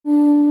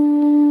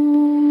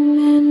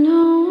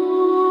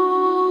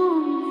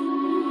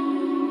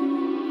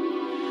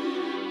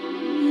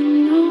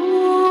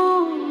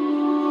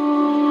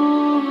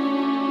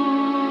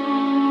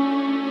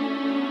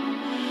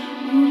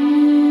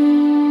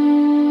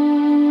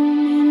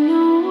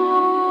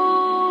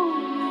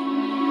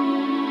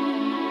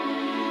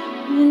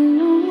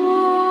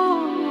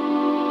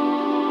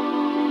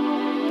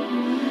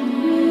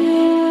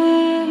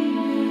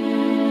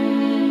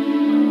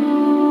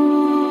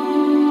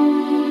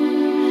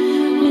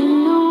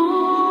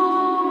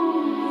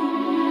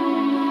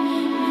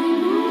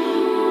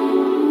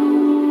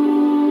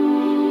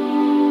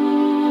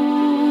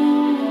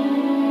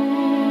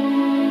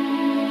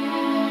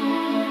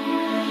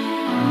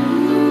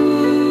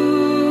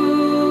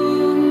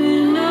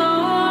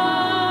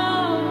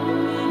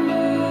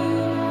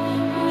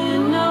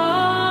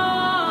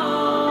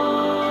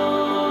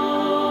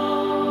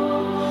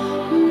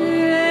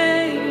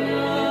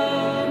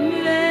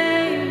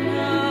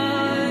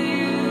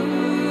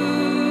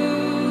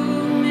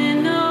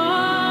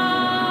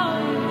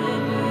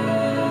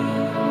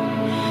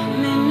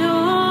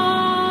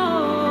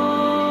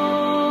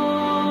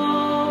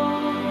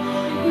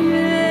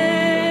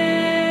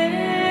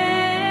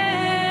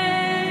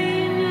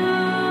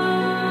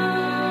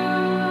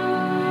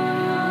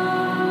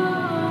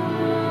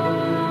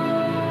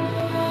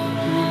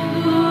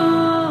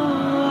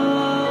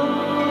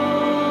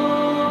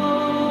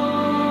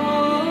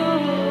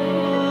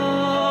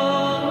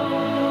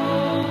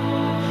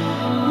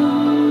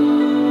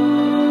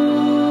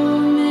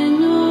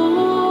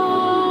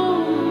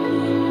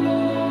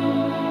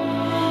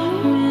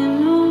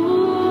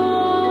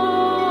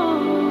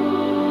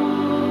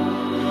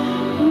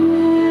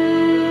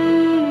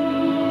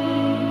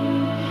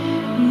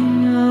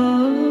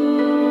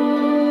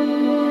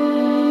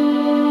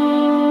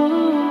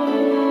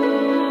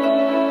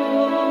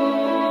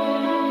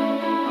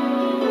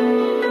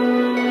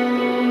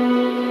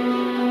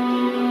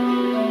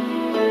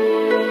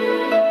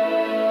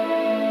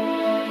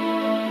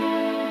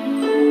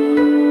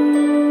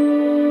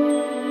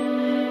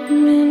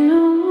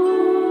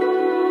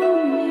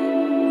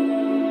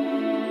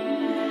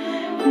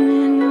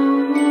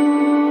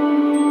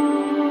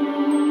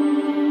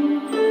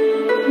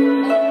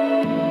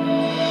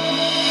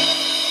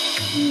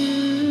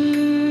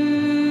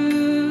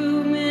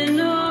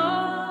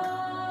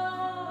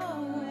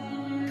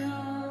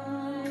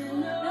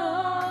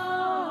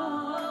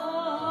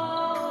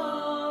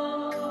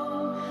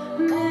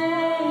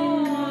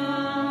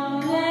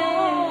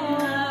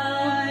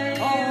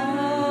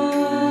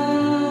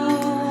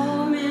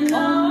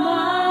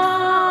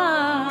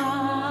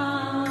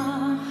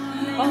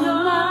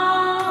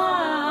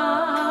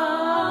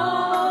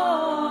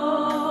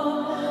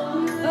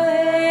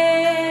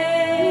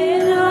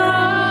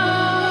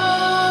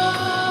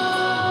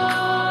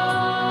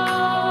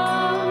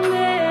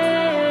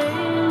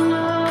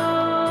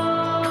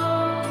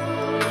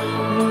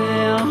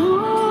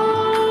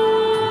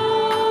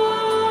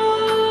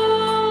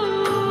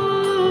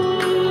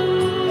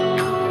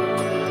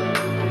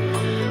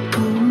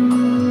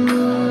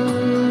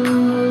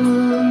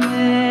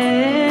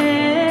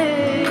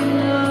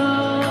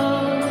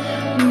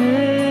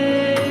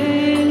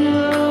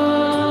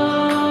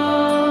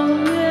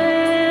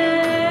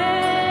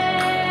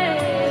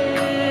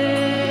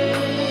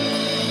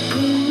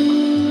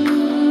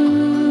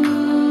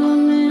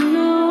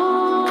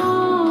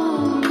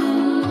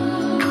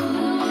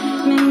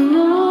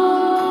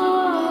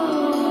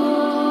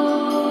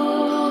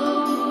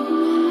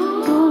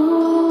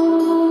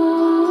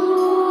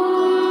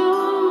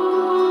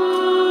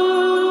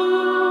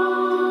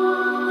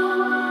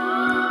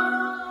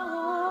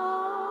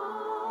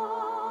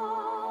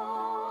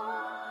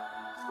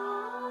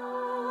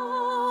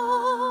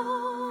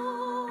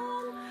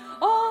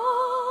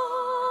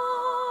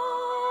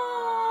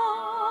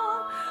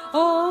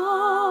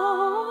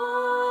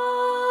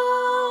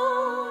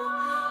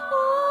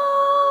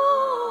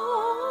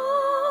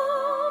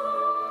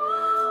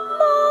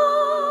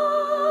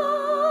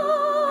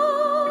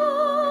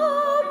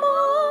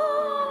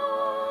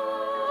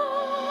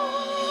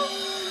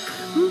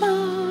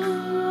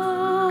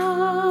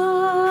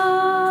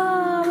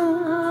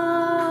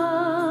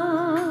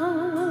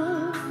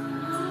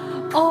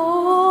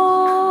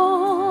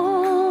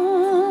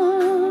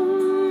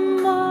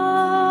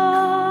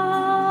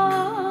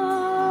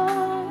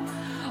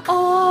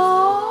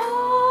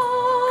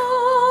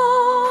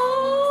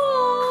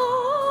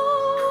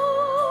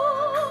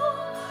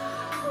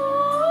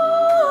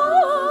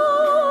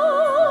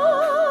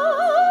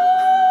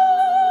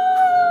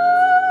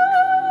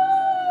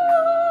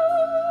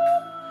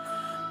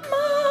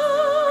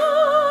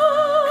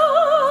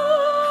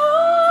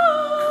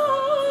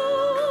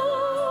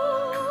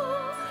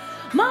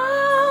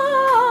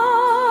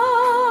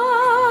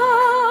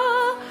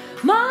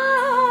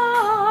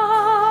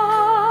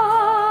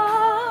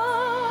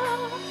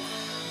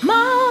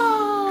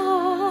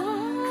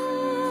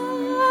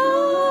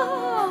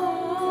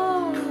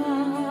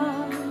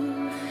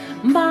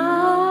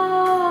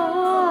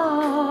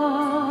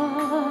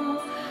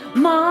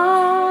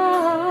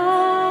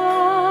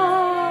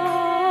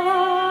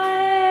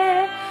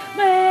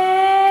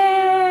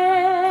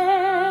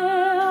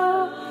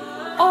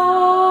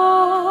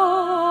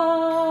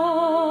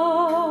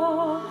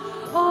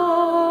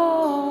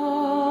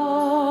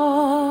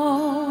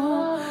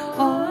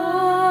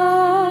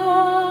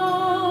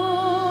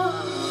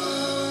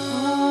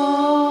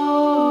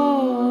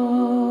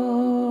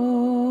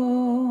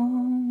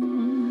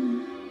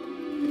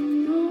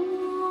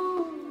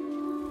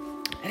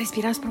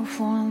Respirați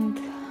profund,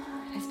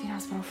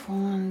 respirați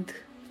profund.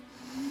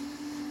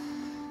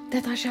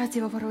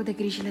 Detașați-vă, vă rog, de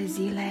grijile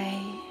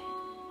zilei,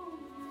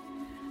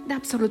 de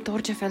absolut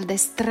orice fel de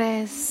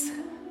stres.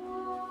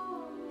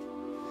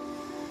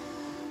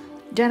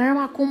 Generăm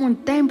acum un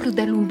templu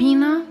de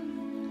lumină,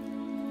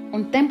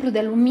 un templu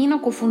de lumină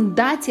cu o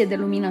fundație de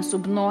lumină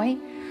sub noi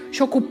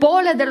și o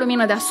cupolă de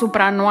lumină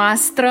deasupra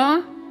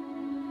noastră,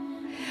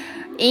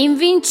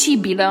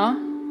 invincibilă,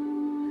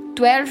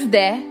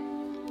 12D,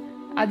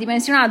 a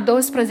dimensiunea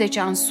 12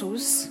 în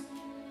sus,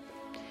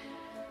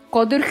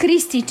 coduri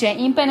cristice,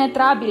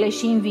 impenetrabile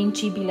și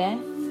invincibile.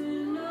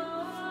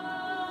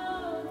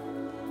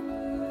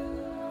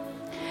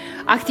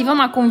 Activăm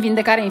acum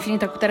vindecarea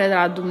infinită cu putere de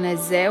la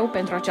Dumnezeu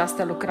pentru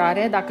această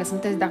lucrare. Dacă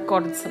sunteți de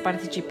acord să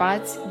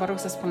participați, vă rog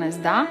să spuneți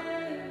da.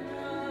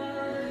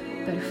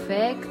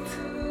 Perfect.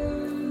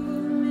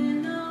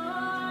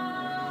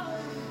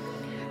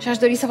 Și aș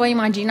dori să vă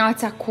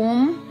imaginați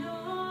acum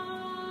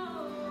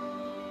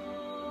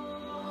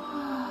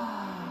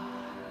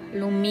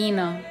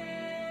lumină.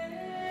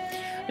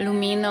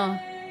 Lumină.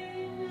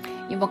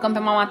 Invocăm pe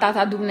Mama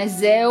Tata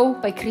Dumnezeu,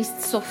 pe Crist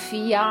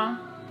Sofia,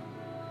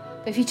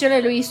 pe fiicele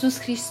lui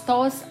Iisus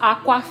Hristos,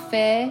 Aqua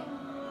Fe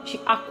și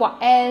Aqua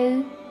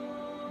El.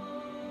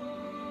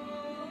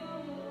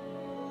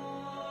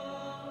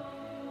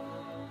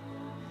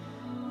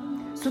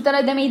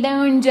 Sutele de mii de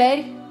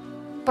îngeri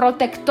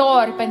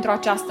protectori pentru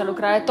această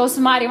lucrare, toți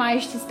mari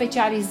maestri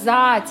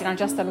specializați în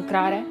această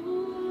lucrare.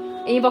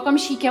 Îi invocăm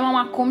și îi chemăm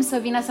acum să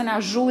vină să ne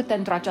ajute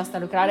într-o această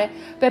lucrare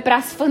pe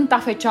Preasfânta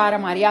Fecioară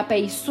Maria, pe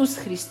Iisus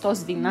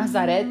Hristos din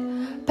Nazaret,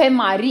 pe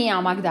Maria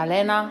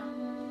Magdalena,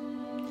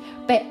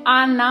 pe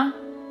Ana,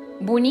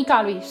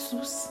 bunica lui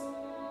Iisus,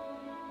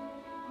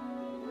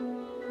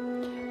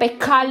 pe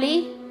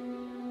Kali,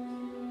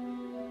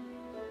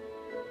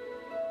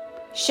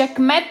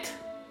 Shekmet,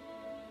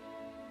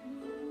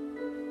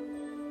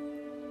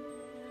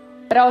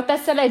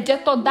 preotesele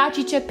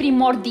getodacice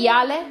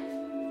primordiale.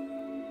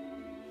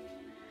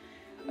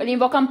 Îl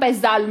invocăm pe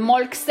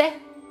Zalmolxe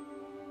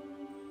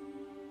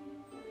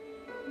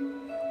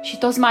și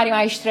toți marii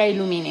maestri ai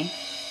luminii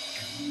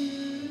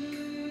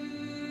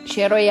și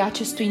eroii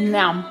acestui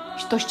neam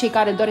și toți cei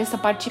care doresc să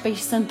participe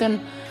și sunt în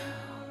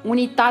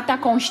unitatea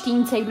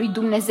conștiinței lui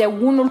Dumnezeu,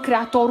 unul,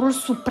 Creatorul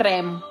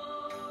Suprem.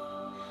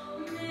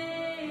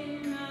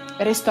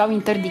 Restul au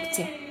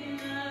interdicție.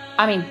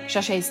 Amin. Și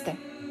așa este.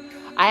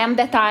 I am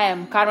that I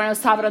am, Carmen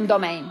Sovereign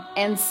Domain,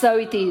 and so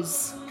it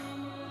is.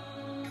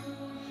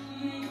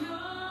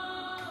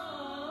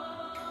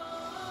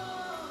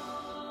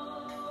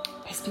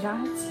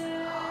 Respirați.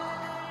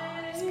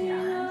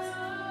 Respirați.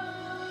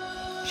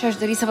 Și aș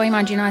dori să vă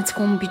imaginați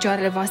cum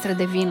picioarele voastre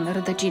devin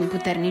rădăcini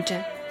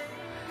puternice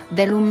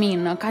de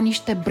lumină, ca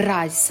niște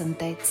brazi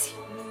sunteți.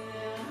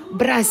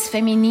 Brazi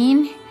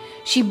feminini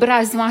și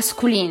brazi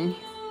masculini,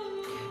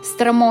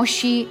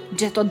 strămoșii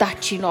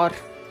getodacilor,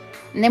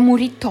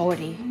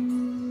 nemuritorii.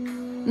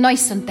 Noi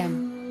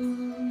suntem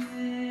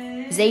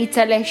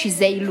zeițele și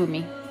zeii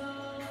lumii.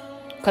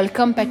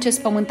 Călcăm pe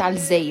acest pământ al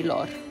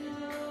zeilor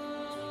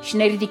și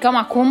ne ridicăm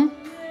acum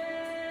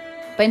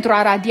pentru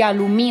a radia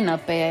lumină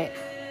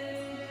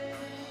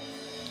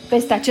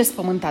peste acest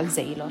pământ al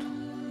zeilor.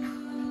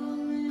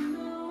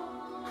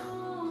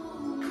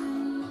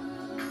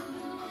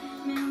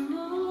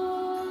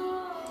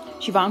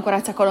 și vă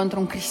ancorați acolo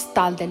într-un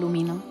cristal de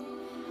lumină.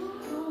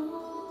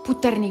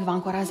 Puternic vă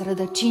ancorați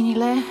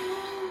rădăcinile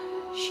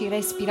și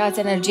respirați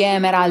energia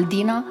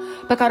emeraldină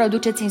pe care o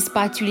duceți în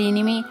spațiul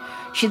inimii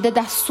și de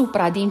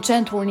deasupra, din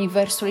centrul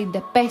universului,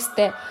 de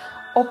peste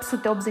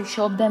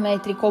 888 de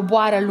metri,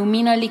 coboară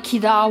lumină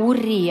lichidă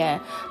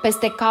aurie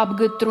peste cap,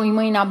 gât, trui,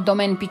 mâini,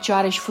 abdomen,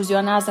 picioare și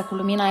fuzionează cu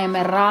lumina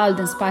emerald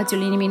în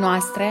spațiul inimii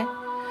noastre,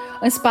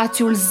 în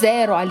spațiul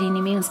zero al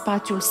inimii, în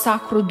spațiul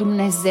sacru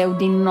Dumnezeu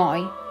din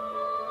noi,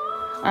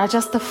 în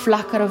această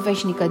flacără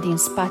veșnică din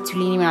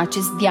spațiul inimii, în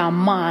acest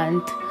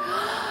diamant.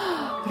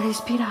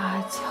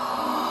 Respirați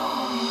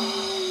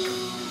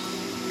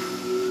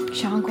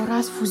și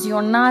ancorați,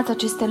 fuzionați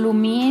aceste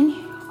lumini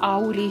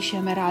aurii și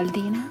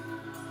emeraldine,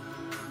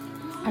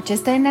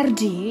 aceste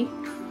energii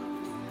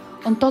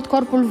în tot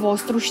corpul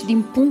vostru și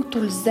din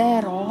punctul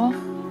zero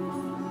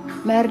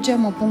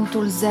mergem în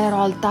punctul zero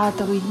al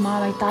Tatălui,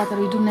 Mamei,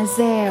 Tatălui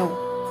Dumnezeu.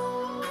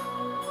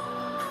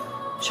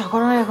 Și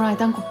acolo ne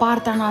reconectăm cu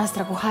partea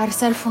noastră, cu higher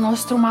self-ul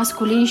nostru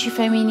masculin și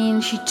feminin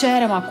și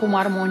cerem acum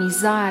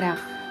armonizarea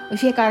în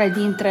fiecare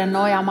dintre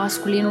noi a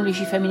masculinului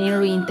și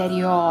femininului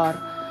interior.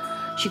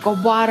 Și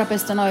coboară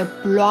peste noi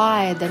o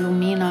ploaie de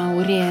lumină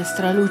aurie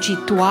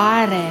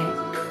strălucitoare.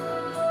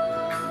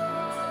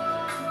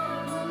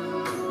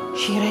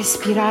 Și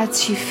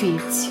respirați și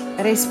fiți,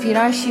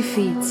 respirați și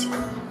fiți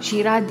și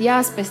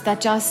iradiați peste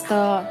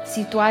această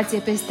situație,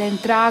 peste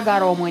întreaga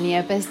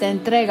Românie, peste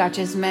întreg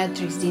acest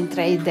matrix din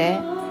 3D,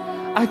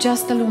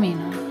 această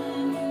lumină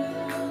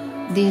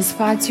din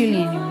spațiul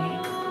inimii,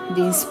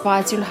 din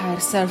spațiul higher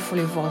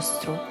self-ului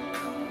vostru,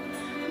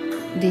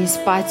 din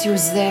spațiul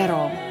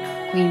zero,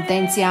 cu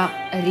intenția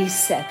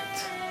reset.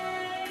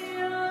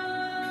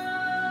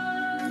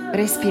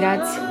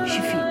 Respirați și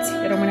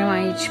fiți. Rămânem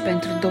aici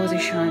pentru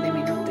 21 de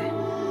minute.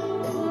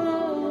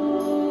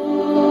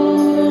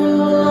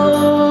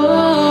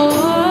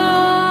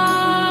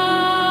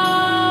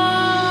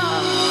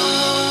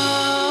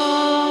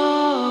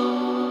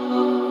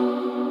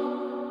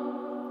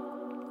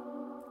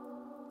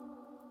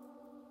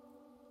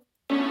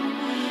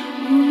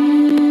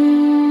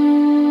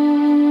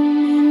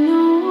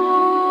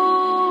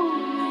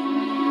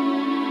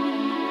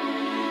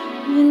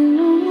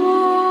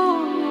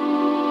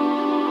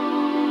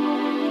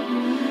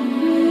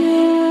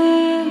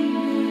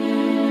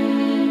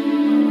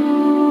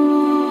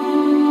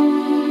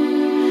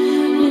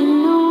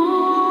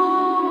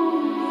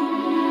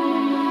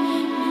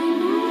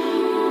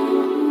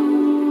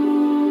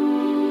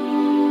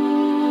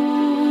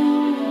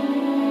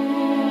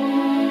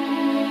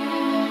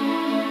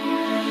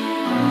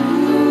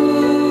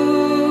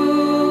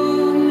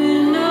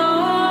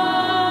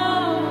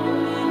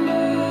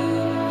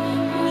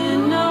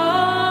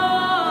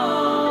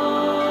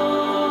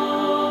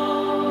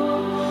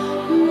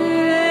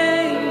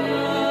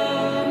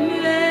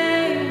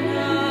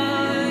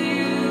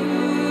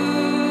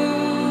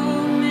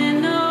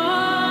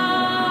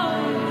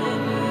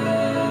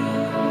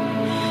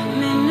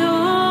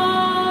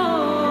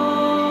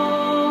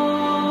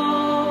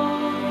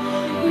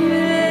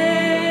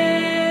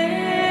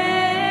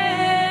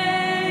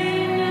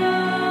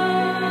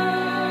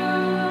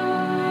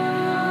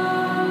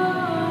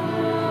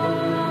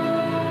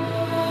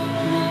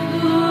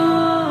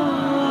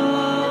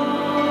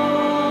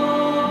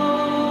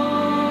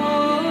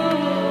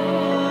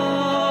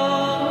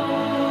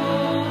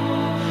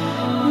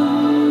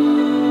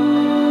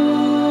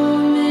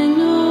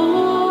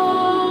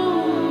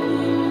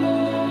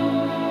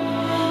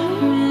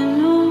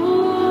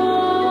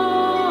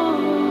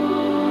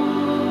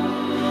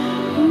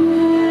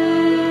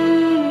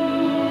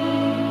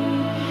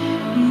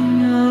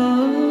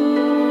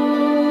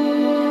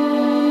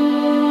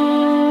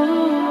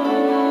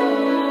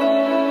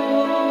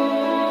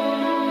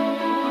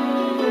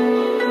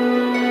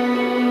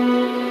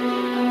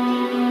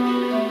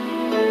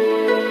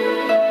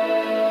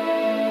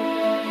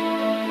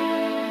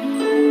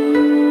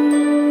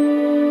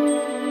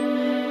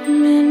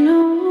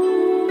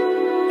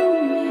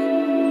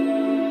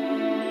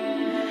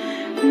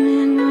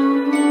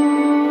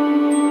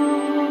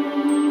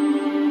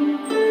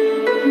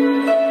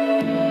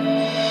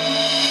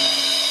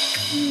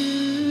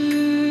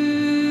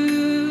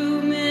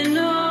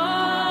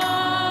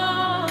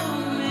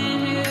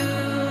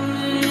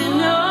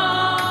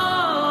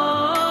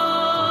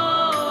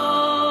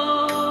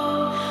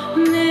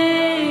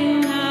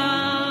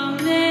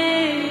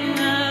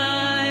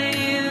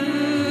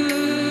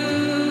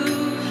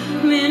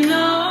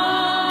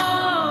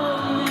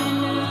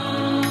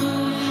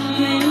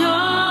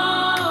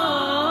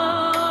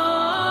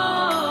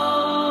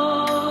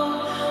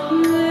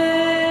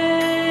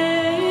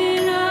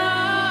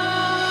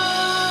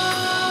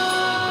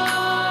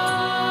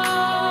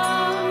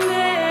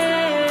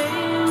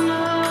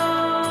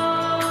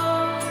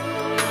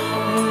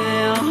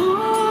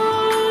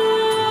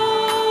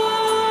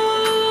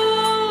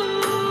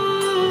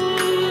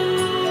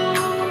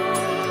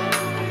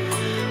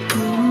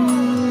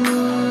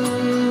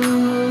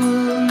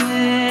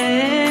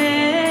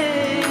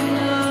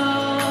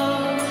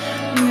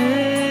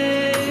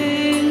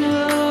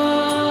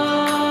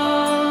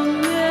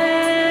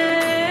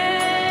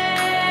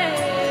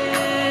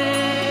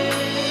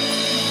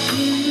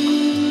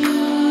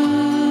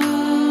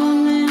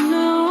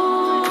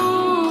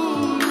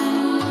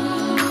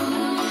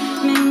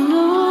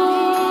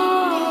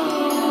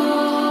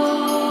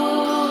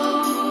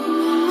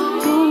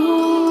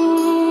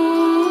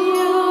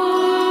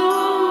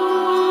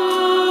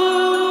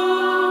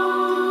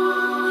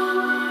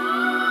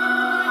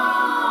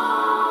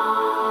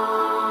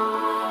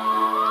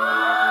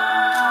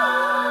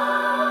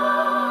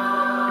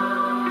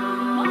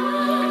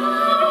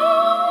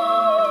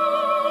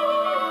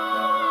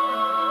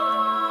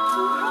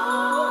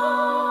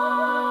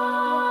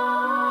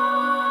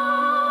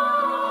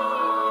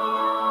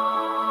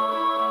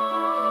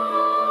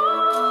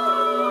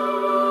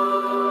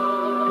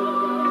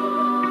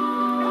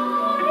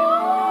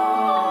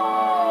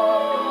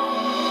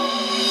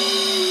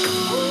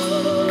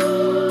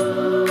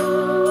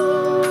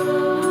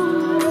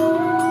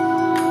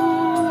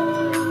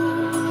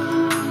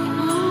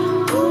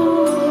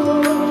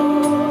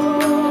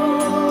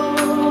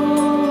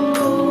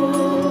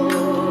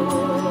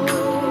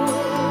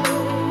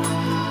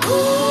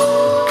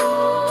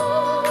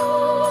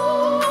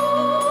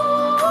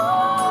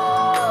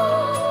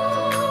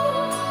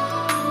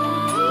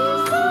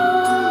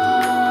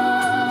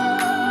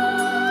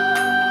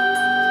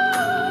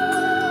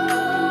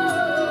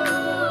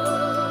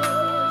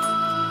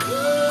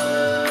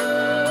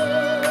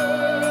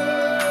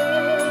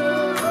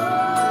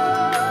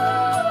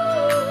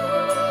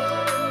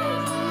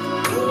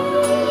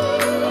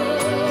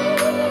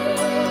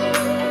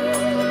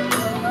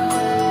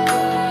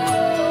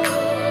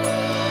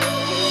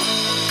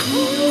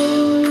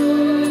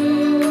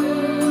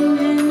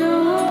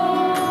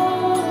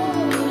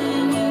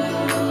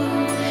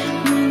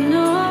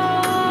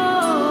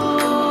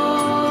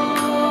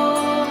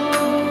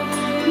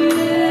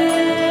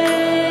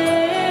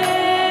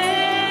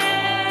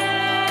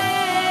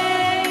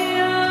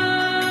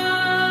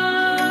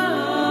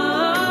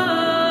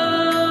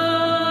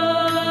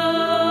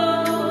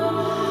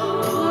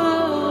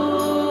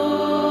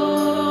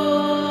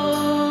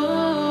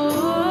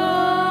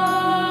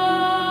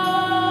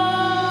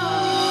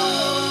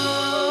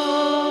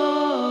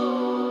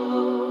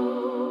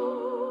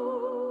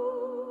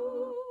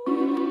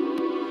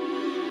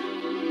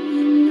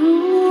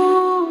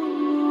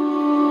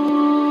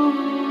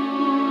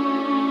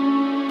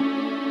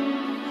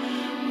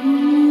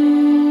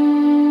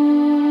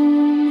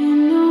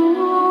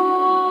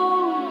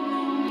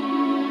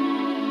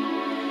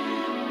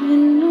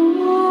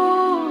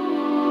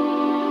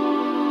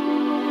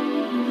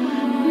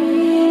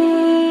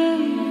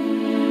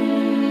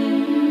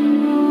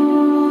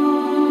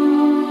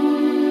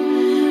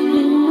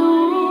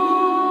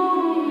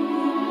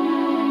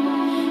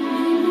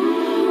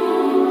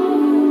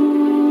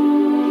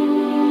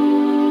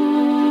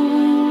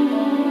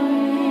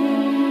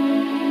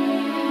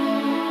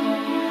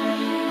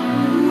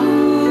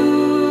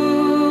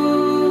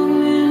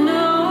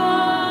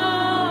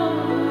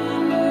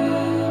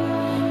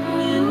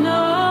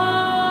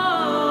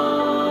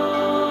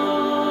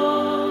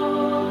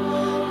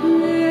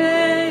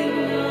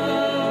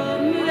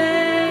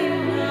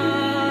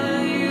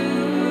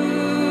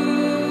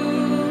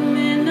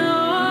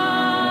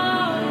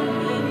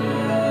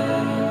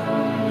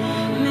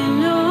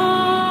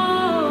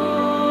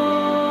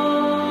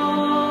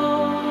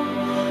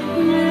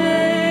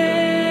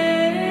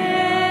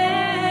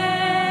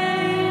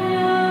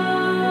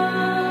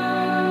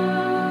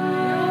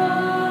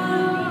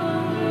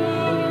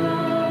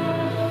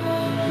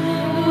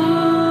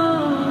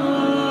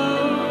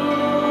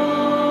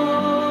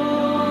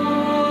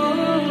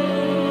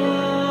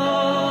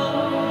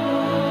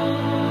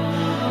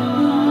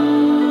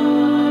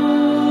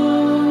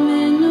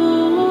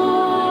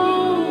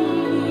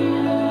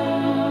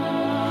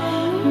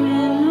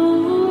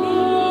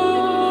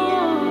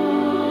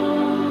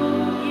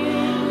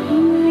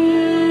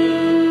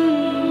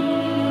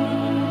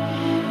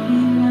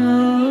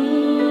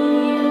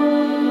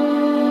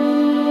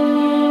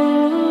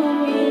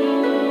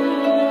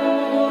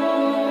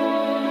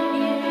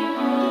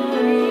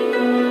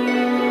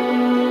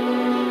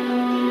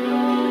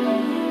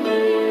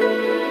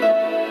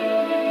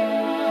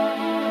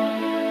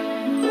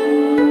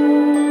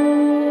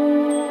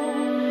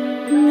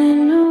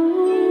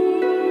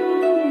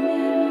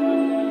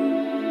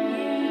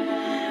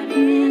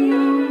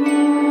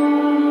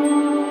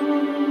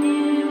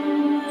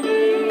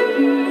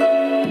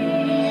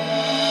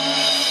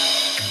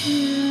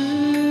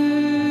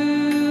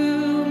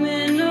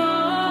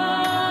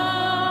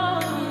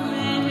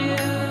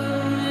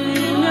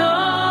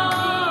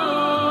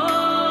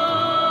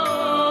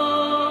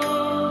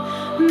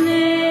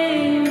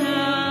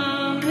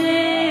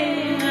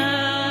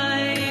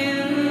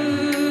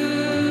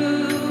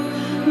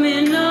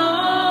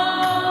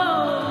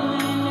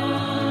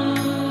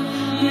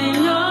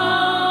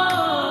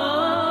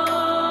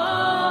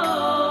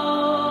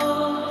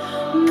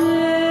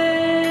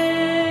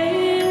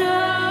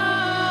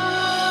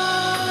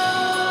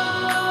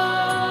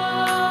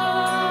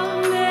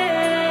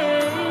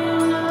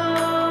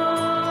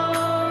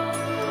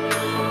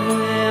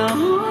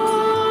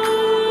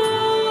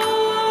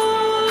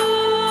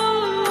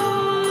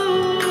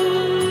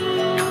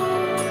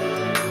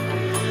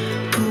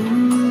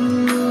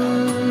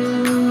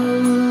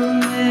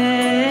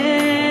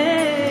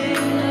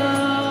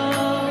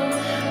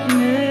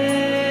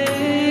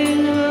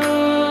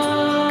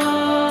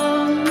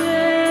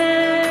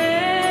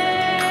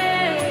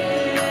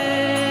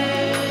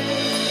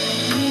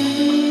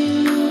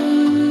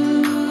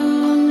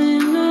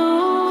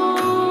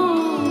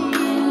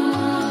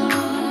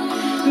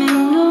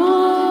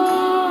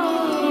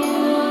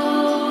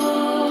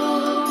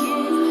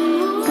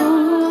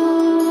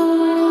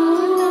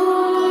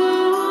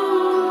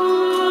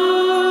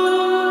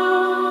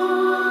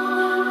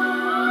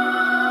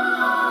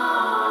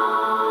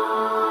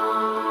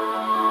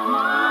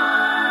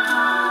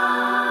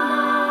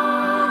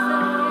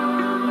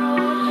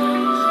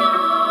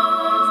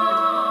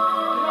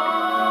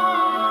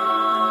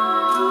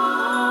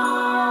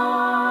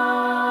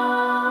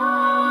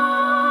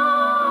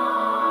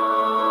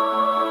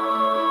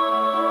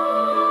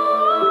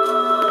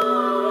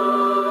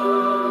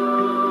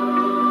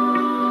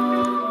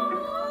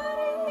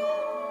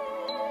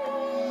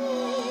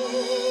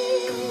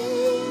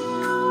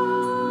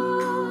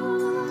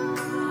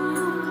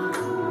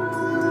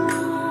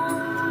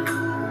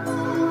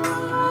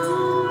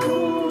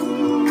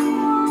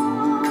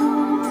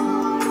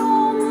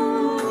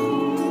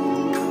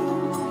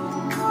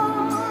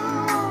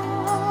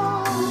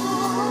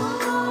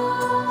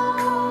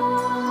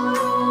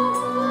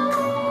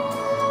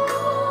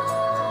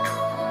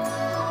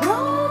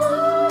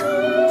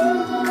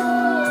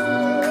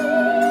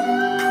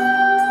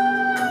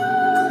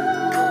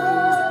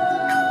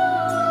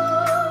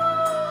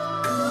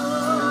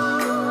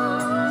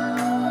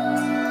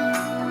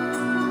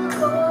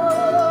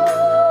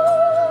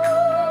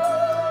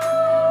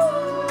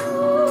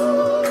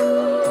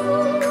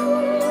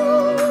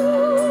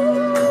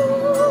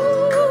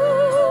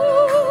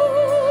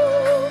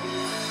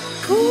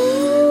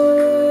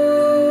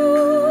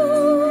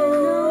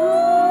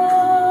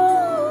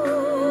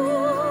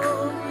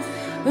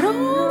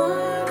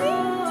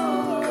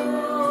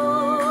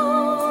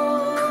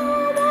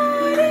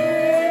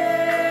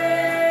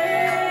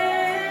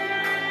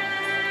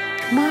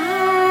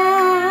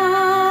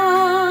 Mama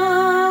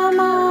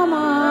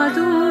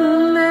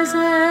Dumnezeu,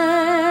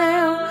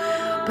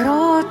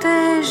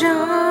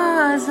 protejează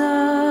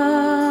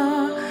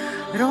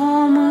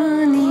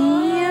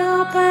România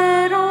pe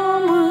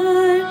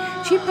români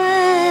și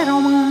pe